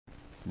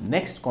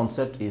Next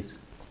concept is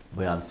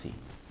buoyancy.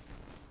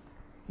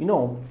 You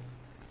know,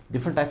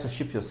 different types of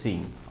ships you're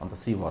seeing on the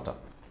seawater.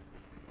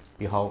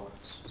 You have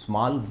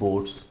small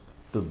boats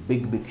to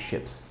big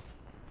ships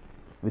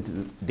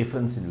with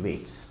difference in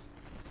weights.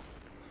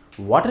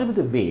 Whatever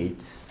the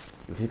weights,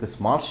 if you take a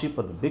small ship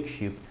or a big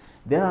ship,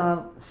 they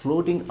are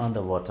floating on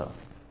the water.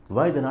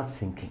 Why they're not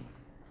sinking?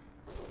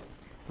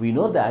 We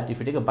know that if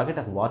you take a bucket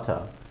of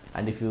water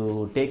and if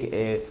you take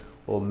a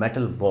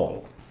metal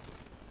ball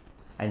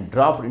and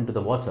drop it into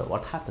the water,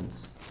 what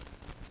happens?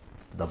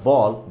 The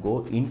ball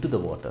go into the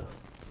water.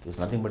 It's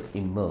nothing but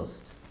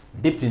immersed,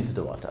 dipped into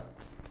the water,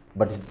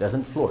 but it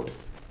doesn't float.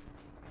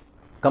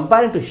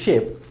 Comparing to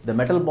ship, the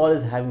metal ball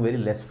is having very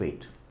less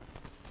weight.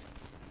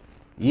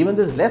 Even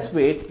this less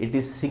weight, it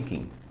is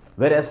sinking,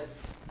 whereas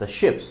the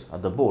ships or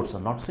the boats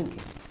are not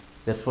sinking.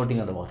 They're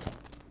floating on the water.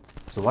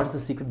 So what is the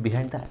secret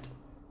behind that?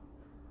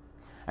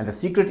 And the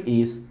secret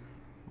is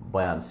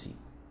buoyancy.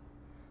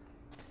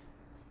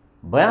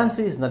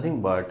 Buoyancy is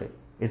nothing but,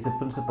 it's the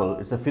principle,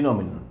 it's a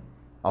phenomenon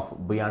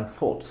of buoyant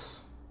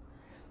force.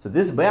 So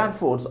this buoyant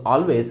force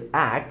always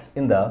acts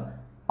in the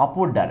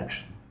upward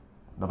direction,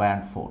 the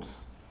buoyant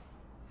force.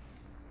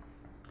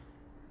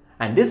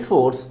 And this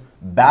force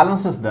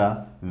balances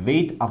the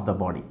weight of the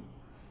body,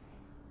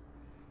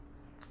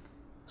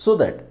 so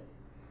that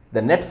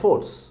the net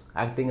force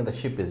acting in the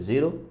ship is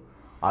zero,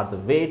 or the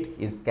weight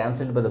is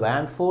cancelled by the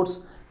buoyant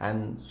force,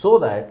 and so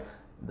that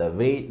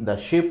the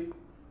ship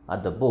or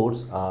the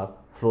boats are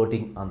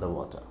floating on the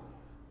water.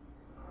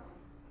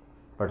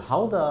 But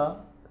how the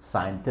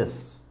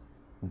scientists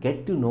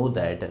get to know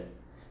that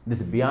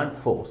this buoyant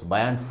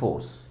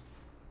force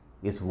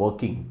is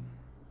working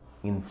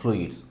in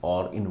fluids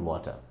or in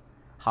water?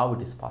 How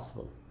it is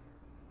possible?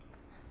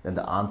 Then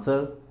the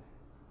answer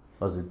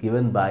was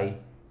given by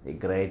a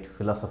great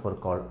philosopher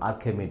called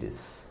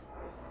Archimedes,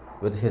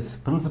 with his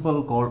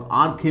principle called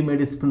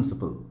Archimedes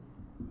principle.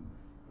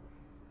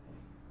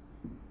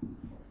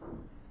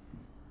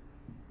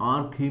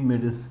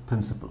 Archimedes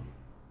principle.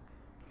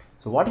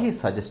 So what he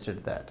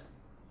suggested that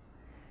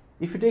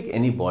if you take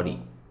any body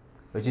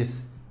which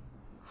is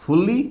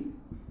fully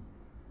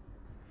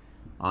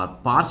or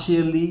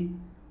partially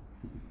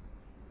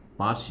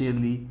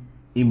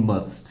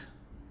immersed,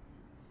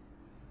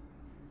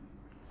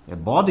 a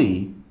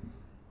body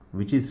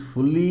which is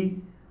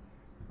fully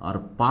or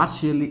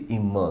partially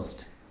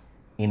immersed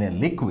in a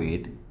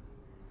liquid,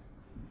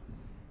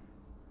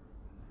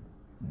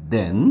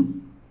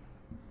 then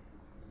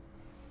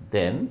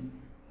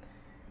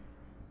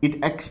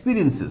it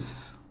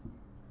experiences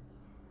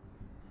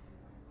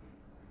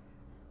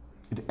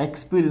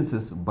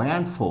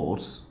buoyant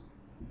force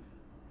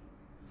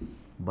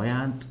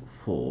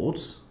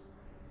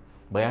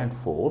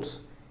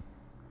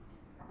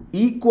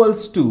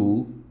equals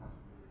to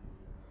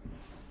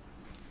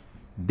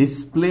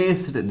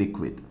displaced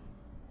liquid,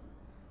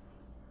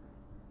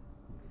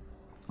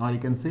 or you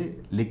can say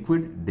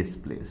liquid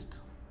displaced.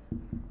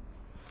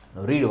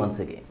 Now read once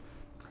again.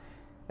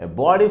 A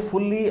body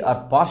fully or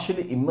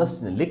partially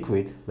immersed in a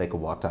liquid like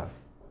water,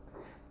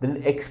 then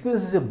it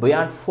experiences a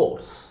buoyant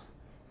force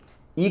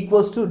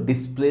equals to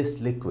displaced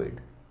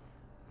liquid.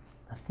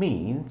 That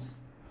means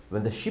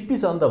when the ship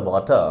is on the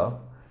water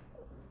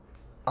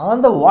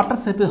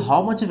surface,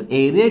 how much of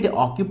area it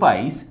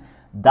occupies,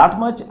 that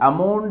much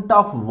amount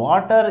of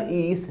water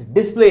is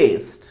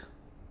displaced,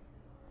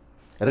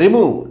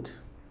 removed,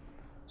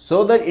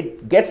 so that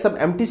it gets some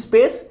empty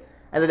space,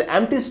 and the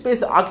empty space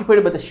is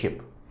occupied by the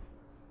ship.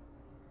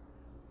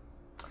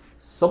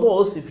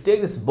 Suppose if you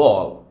take this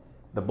ball,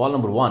 the ball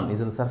number 1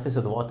 is on the surface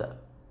of the water.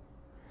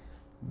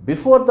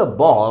 Before the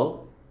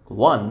ball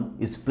 1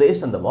 is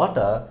placed on the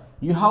water,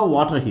 you have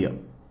water here.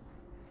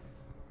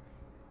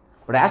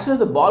 But as soon as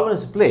the ball 1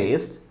 is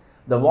placed,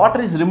 the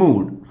water is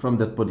removed from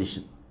that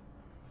position,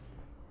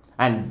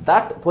 and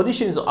that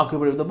position is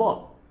occupied with the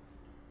ball.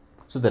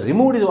 So the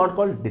removed is what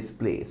called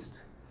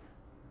displaced,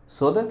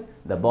 so that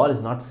the ball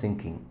is not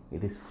sinking,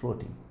 it is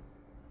floating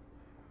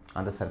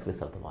on the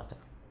surface of the water.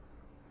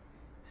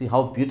 See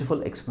how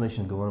beautiful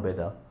explanation given by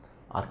the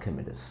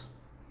Archimedes.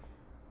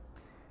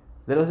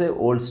 There was an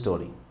old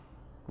story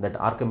that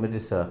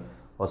Archimedes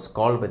was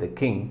called by the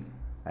king,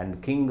 and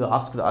king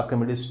asked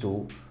Archimedes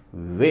to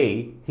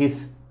weigh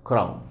his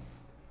crown.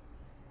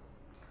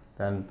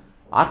 Then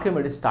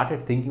Archimedes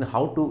started thinking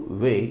how to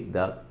weigh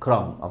the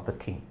crown of the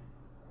king.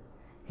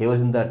 He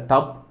was in the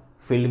tub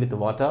filled with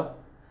water,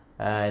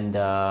 and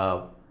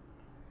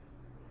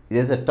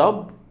there's a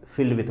tub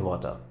filled with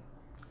water,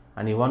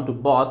 and he wanted to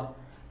bath,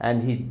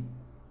 and he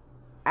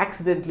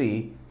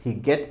accidentally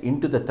get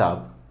into the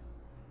tub,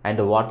 and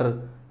the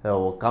water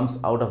comes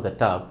out of the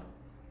tub.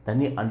 Then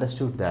he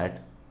understood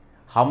that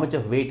how much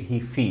of weight he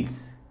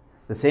feels,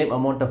 the same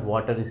amount of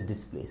water is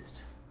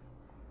displaced,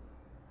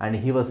 and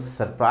he was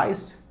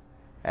surprised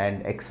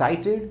and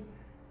excited.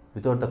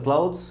 Without the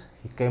clouds,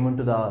 he came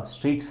into the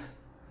streets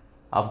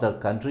of the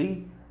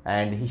country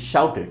and he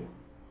shouted,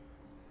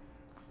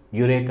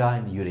 "Eureka!"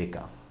 and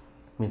 "Eureka!"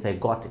 means I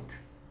got it.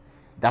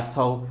 That's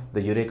how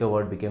the Eureka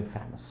word became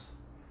famous.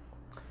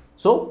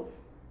 So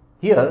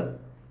Here,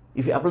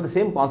 if you apply the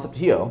same concept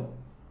here,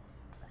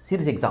 see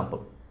this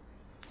example.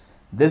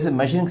 There is a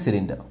measuring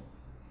cylinder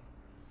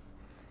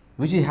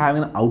which is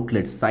having an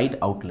outlet, side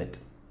outlet,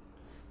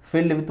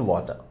 filled with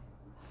water.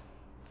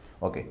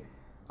 Okay,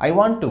 I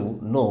want to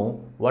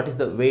know what is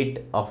the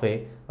weight of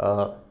a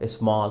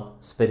small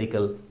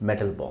spherical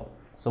metal ball.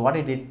 So what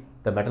I did,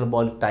 the metal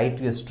ball tied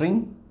to a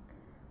string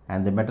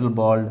and the metal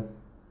ball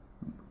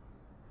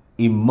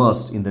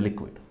immersed in the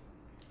liquid.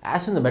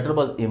 As soon as the metal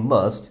ball is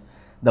immersed,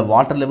 the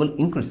water level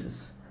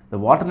increases. The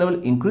water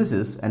level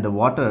increases and the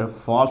water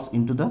falls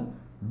into the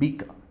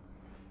beaker.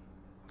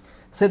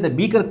 Say the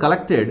beaker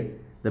collected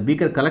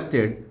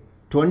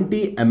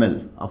 20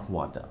 ml of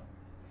water.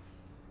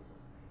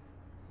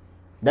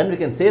 Then we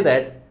can say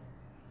that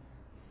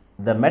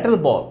the metal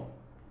ball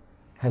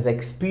has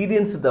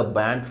experienced the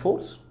buoyant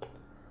force,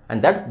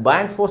 and that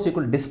buoyant force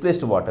equal to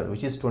displaced water,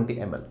 which is 20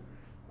 ml.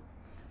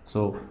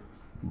 So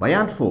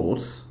buoyant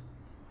force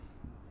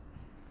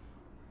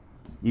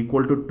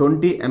equal to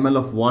 20 ml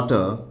of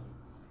water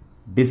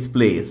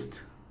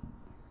displaced.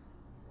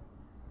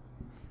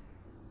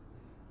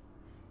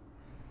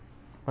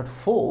 But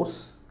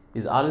force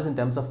is always in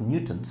terms of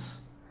newtons,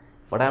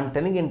 but I am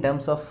telling in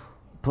terms of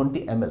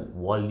 20 ml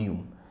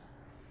volume.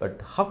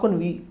 But how can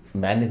we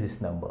manage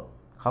this number?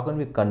 How can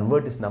we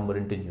convert this number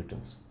into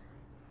newtons?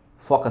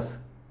 Focus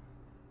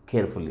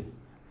carefully.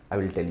 I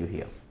will tell you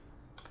here.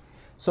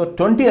 So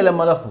 20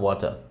 ml of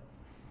water,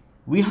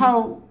 we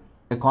have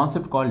a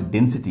concept called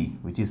density,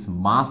 which is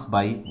mass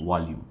by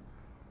volume.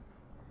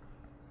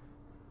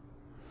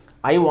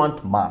 I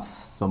want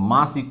mass. So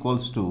mass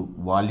equals to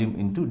volume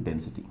into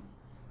density.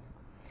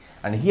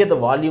 And here the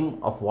volume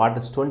of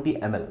water is 20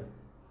 ml.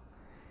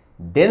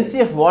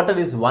 Density of water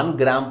is 1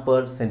 gram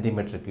per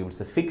centimeter cube.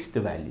 It's a fixed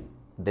value.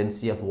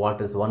 Density of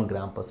water is 1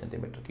 gram per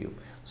centimeter cube.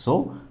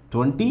 So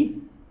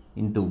 20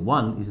 into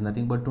 1 is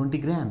nothing but 20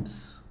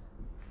 grams.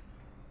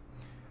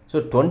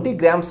 So 20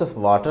 grams of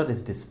water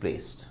is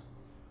displaced.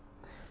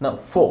 Now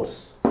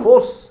force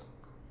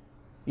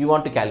you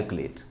want to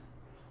calculate.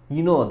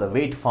 You know the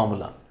weight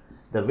formula.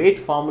 The weight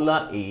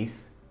formula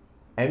is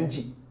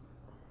mg.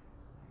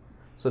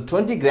 So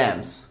 20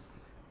 grams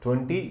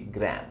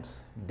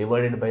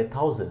divided by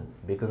 1000,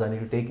 because I need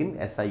to take in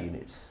SI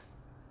units,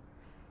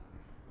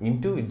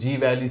 into G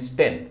value is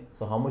 10.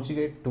 So how much you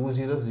get? 2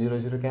 zeros,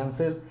 0, 0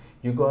 cancel.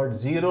 You got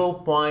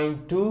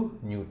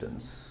 0.2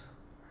 newtons.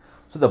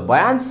 So the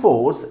buoyant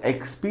force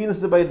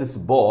experienced by this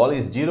ball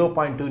is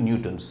 0.2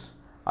 newtons,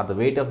 or the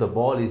weight of the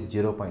ball is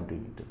 0.2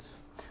 newtons.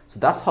 So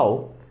that's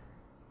how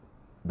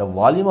the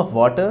volume of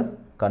water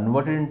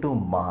converted into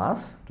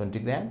mass, 20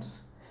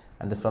 grams,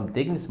 and from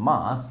taking this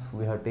mass,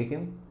 we have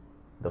taken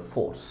the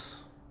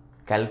force,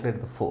 calculate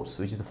the force,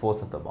 which is the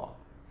force of the ball.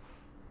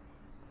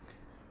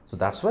 So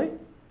that's why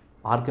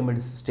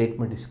Archimedes'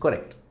 statement is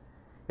correct.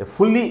 A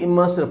fully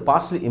immersed or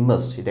partially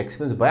immersed, it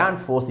experiences buoyant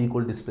force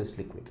equal to displaced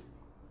liquid.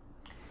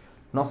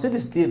 Now see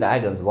these three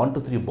diagrams, 1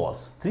 to 3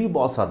 balls. 3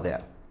 balls are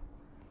there.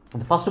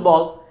 The first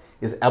ball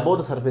is above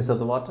the surface of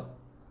the water,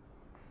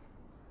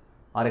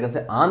 or I can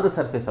say on the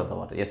surface of the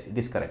water. Yes, it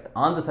is correct,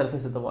 on the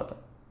surface of the water.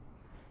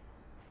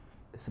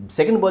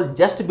 Second ball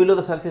just below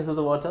the surface of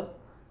the water.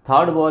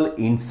 Third ball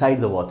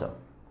inside the water.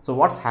 So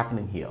what's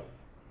happening here?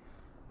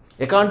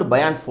 According to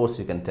buoyant force,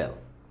 you can tell.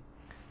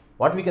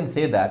 What we can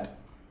say that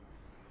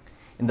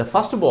in the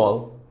first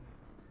ball,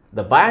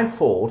 the buoyant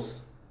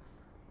force,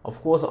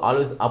 of course,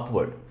 always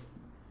upward.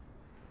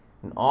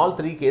 In all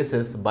 3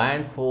 cases,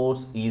 buoyant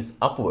force is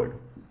upward.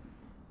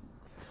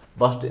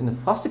 But in the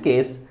first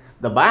case,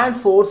 the buoyant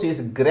force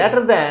is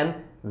greater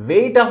than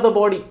weight of the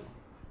body.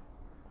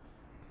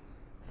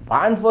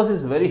 Buoyant force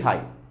is very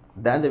high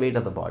than the weight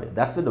of the body.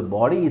 That's why the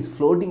body is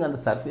floating on the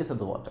surface of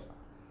the water.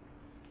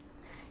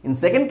 In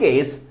second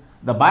case,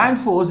 the buoyant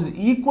force is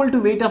equal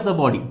to weight of the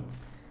body.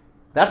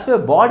 That's why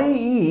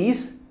body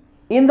is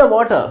in the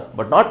water,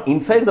 but not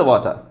inside the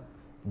water,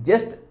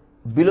 just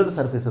below the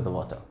surface of the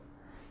water.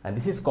 And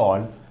this is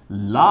called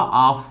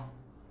law of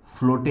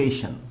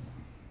flotation.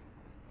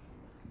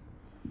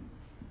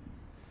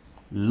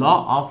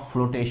 Law of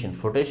flotation.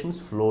 Flotation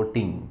means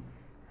floating.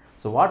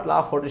 So what law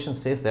of flotation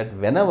says that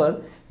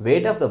whenever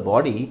weight of the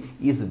body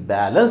is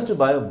balanced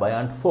by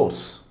buoyant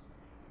force,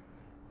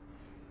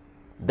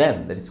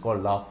 then that is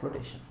called law of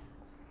flotation.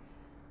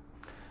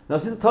 Now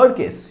see the third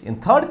case.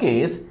 In third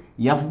case,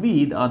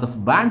 FB or the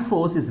buoyant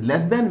force is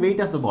less than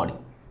weight of the body.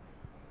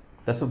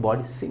 That's why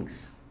body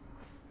sinks.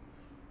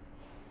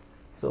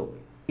 So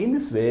in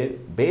this way,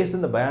 based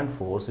on the buoyant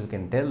force, we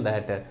can tell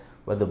that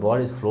whether the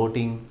body is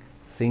floating,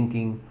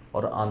 sinking,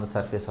 or on the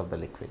surface of the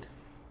liquid.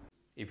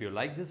 If you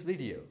like this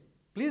video,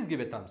 please give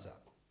a thumbs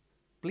up.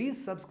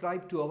 Please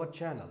subscribe to our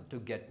channel to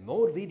get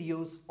more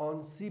videos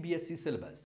on CBSE syllabus.